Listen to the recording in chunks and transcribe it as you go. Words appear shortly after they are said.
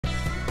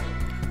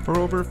For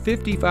over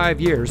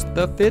 55 years,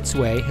 the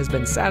Fitzway has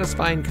been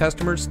satisfying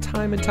customers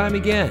time and time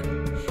again.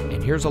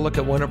 And here's a look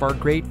at one of our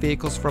great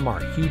vehicles from our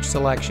huge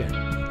selection,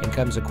 and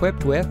comes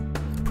equipped with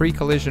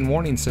pre-collision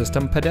warning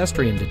system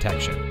pedestrian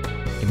detection,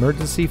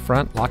 emergency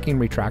front locking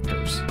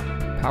retractors,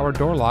 power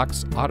door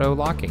locks auto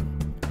locking,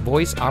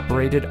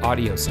 voice-operated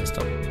audio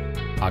system,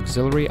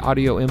 auxiliary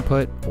audio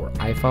input for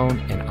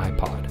iPhone and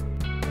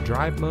iPod,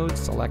 drive mode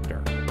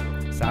selector,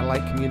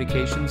 satellite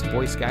communications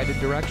voice-guided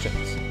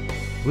directions,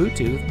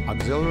 Bluetooth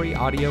auxiliary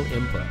audio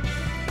input,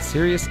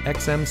 Sirius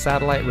XM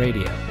satellite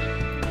radio,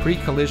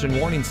 pre-collision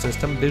warning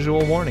system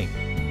visual warning.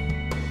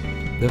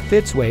 The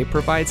Fitzway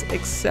provides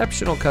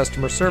exceptional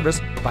customer service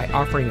by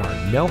offering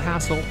our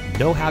no-hassle,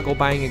 no-haggle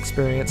buying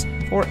experience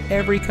for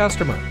every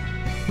customer.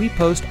 We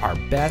post our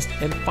best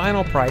and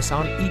final price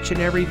on each and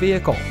every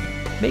vehicle,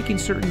 making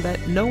certain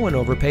that no one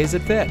overpays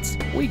at Fitz.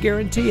 We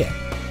guarantee it.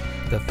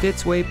 The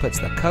Fitzway puts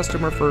the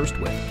customer first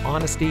with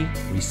honesty,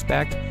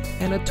 respect,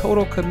 and a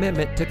total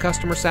commitment to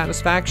customer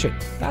satisfaction.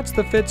 That's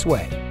the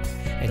Fitzway.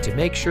 And to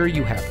make sure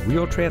you have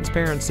real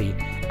transparency,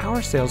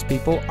 our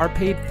salespeople are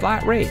paid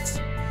flat rates.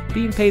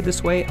 Being paid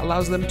this way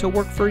allows them to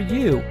work for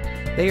you.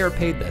 They are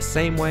paid the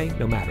same way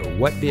no matter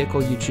what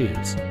vehicle you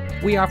choose.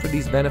 We offer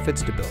these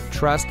benefits to build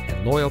trust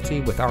and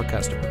loyalty with our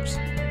customers.